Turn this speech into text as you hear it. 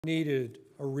needed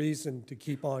a reason to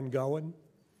keep on going,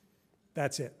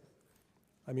 that's it.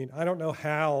 I mean, I don't know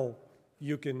how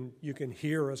you can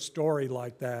hear a story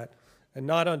like that and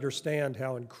not understand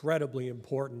how incredibly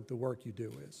important the work you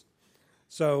do is.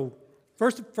 So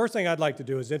first thing I'd like to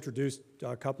do is introduce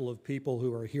a couple of people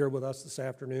who are here with us this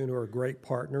afternoon who are great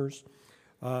partners.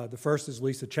 The first is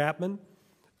Lisa Chapman,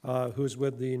 who's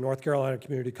with the North Carolina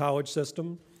Community College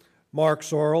System. Mark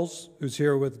Sorrells, who's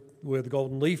here with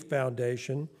Golden Leaf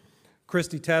Foundation.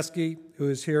 Christy Teskey, who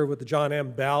is here with the John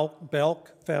M.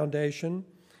 Belk Foundation.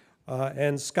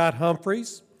 And Scott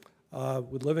Humphreys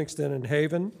with Livingston and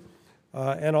Haven.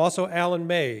 And also Alan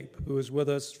Mabe, who is with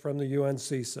us from the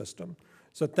UNC system.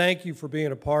 So thank you for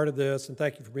being a part of this, and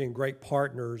thank you for being great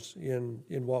partners in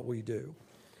what we do.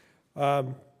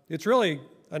 It's really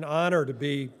an honor to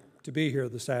be here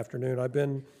this afternoon. I've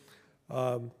been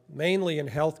mainly in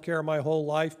healthcare my whole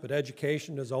life, but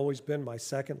education has always been my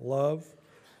second love.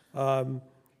 And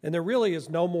there really is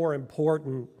no more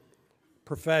important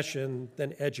profession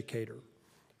than educator.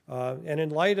 And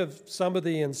in light of some of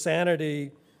the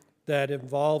insanity that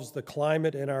involves the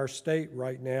climate in our state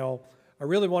right now, I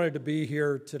really wanted to be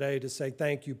here today to say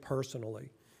thank you personally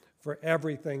for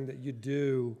everything that you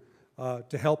do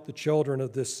to help the children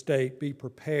of this state be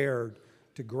prepared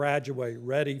to graduate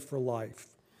ready for life.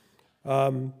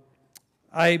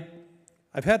 I've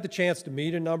had the chance to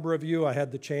meet a number of you. I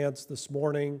had the chance this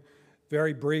morning,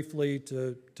 very briefly,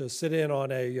 to sit in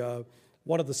on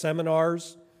one of the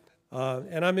seminars,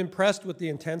 and I'm impressed with the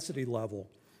intensity level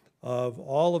of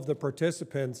all of the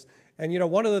participants. And you know,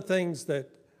 one of the things that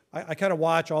I kind of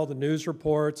watch all the news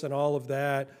reports and all of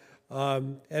that,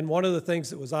 and one of the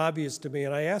things that was obvious to me,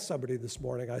 and I asked somebody this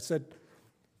morning, I said,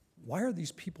 why are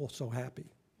these people so happy?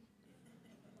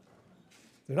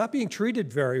 They're not being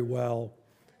treated very well,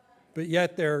 but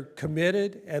yet they're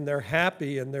committed and they're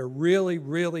happy and they're really,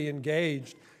 really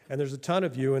engaged. And there's a ton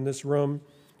of you in this room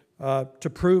to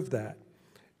prove that.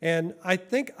 And I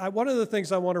think one of the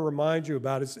things I want to remind you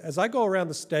about is as I go around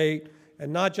the state,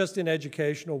 and not just in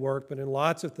educational work, but in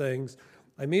lots of things,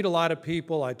 I meet a lot of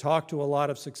people, I talk to a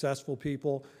lot of successful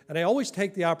people, and I always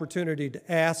take the opportunity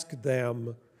to ask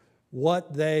them who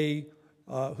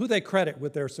they credit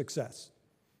with their success.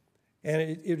 And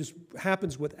it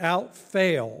happens without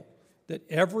fail that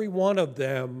every one of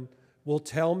them will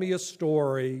tell me a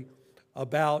story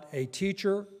about a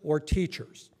teacher or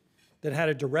teachers that had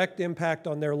a direct impact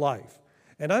on their life.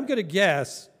 And I'm going to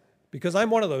guess, because I'm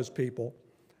one of those people,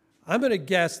 I'm going to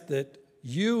guess that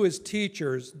you as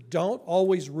teachers don't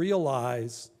always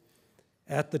realize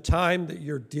at the time that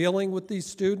you're dealing with these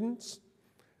students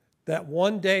that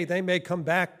one day they may come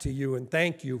back to you and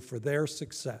thank you for their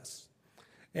success.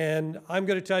 And I'm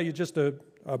going to tell you just a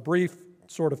brief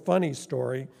sort of funny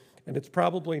story, and it's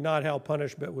probably not how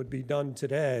punishment would be done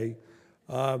today,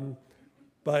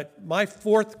 but my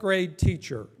fourth grade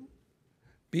teacher,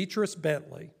 Beatrice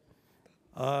Bentley,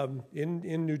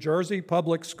 in New Jersey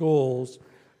public schools,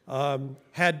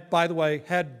 had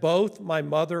both my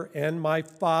mother and my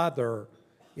father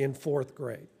in fourth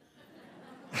grade.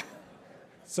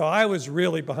 So I was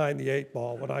really behind the eight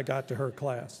ball when I got to her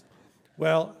class.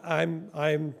 Well,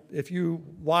 if you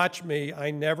watch me,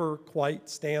 I never quite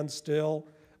stand still.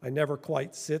 I never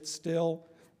quite sit still.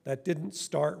 That didn't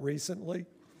start recently.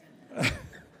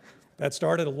 That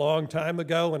started a long time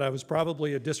ago when I was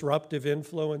probably a disruptive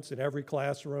influence in every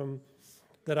classroom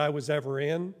that I was ever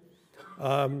in.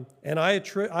 And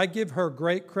I give her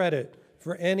great credit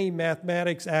for any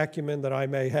mathematics acumen that I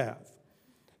may have,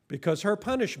 because her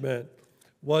punishment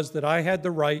was that I had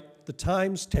to write the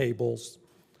times tables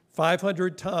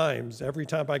 500 times every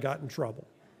time I got in trouble.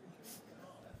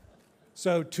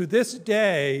 So to this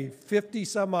day, 50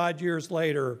 some odd years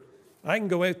later, I can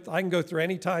go through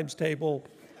any times table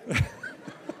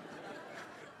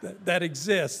that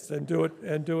exists and do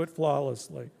it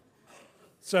flawlessly.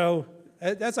 So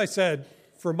as I said,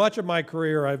 for much of my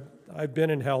career, I've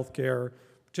been in healthcare,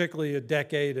 particularly a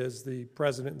decade as the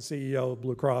president and CEO of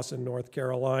Blue Cross in North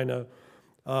Carolina.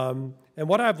 And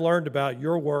what I've learned about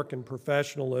your work and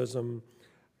professionalism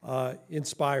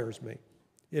inspires me.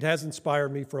 It has inspired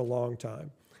me for a long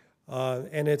time.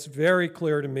 And it's very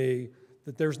clear to me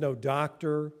that there's no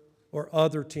doctor or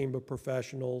other team of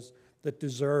professionals that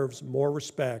deserves more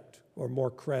respect or more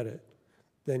credit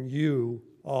than you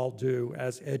all do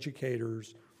as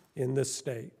educators in this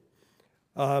state.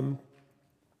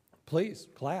 Please,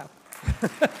 clap.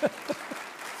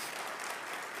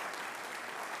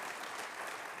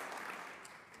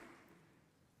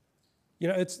 You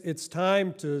know, it's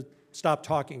time to stop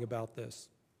talking about this,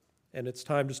 and it's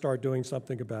time to start doing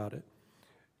something about it.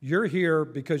 You're here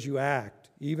because you act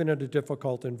even in a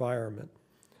difficult environment.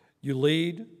 You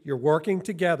lead, you're working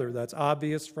together, that's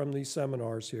obvious from these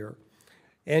seminars here,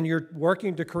 and you're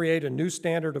working to create a new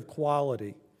standard of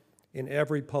quality in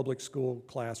every public school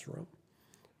classroom.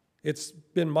 It's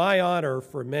been my honor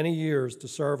for many years to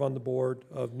serve on the board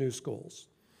of New Schools,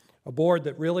 a board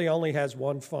that really only has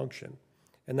one function,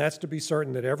 and that's to be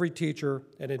certain that every teacher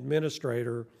and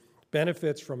administrator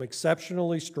benefits from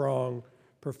exceptionally strong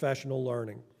professional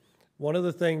learning. One of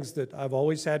the things that I've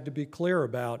always had to be clear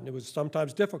about, and it was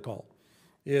sometimes difficult,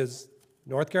 is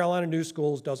North Carolina New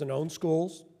Schools doesn't own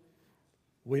schools.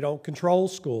 We don't control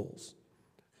schools.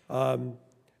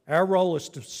 Our role is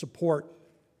to support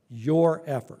your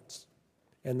efforts,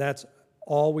 and that's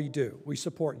all we do. We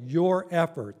support your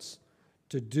efforts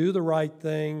to do the right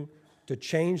thing, to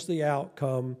change the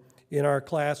outcome in our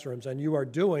classrooms, and you are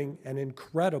doing an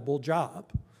incredible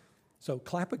job. So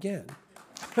clap again.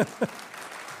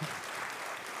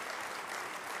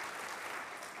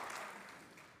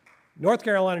 North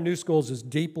Carolina New Schools is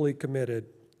deeply committed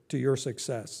to your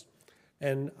success,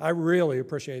 and I really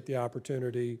appreciate the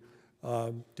opportunity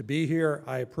to be here.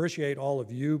 I appreciate all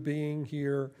of you being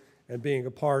here and being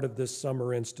a part of this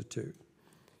Summer Institute.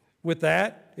 With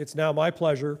that, it's now my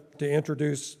pleasure to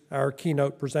introduce our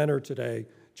keynote presenter today,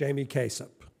 Jamie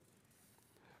Kasip.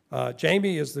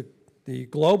 Jamie is the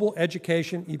Global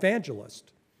Education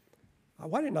Evangelist.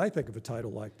 Why didn't I think of a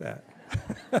title like that?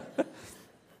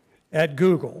 At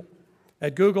Google.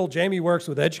 At Google, Jamie works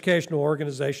with educational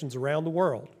organizations around the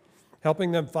world,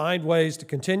 helping them find ways to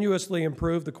continuously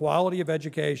improve the quality of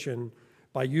education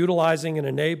by utilizing and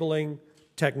enabling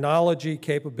technology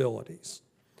capabilities.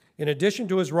 In addition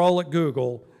to his role at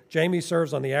Google, Jamie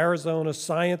serves on the Arizona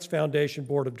Science Foundation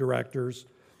Board of Directors,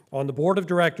 on the Board of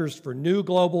Directors for New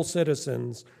Global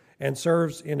Citizens, and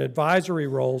serves in advisory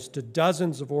roles to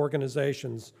dozens of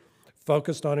organizations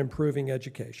focused on improving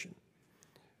education.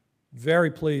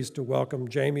 Very pleased to welcome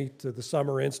Jamie to the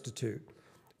Summer Institute.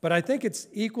 But I think it's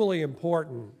equally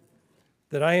important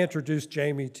that I introduce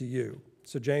Jamie to you.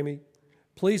 So Jamie,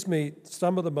 please meet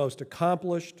some of the most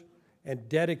accomplished and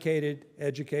dedicated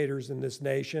educators in this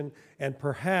nation, and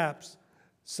perhaps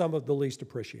some of the least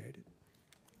appreciated.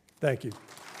 Thank you.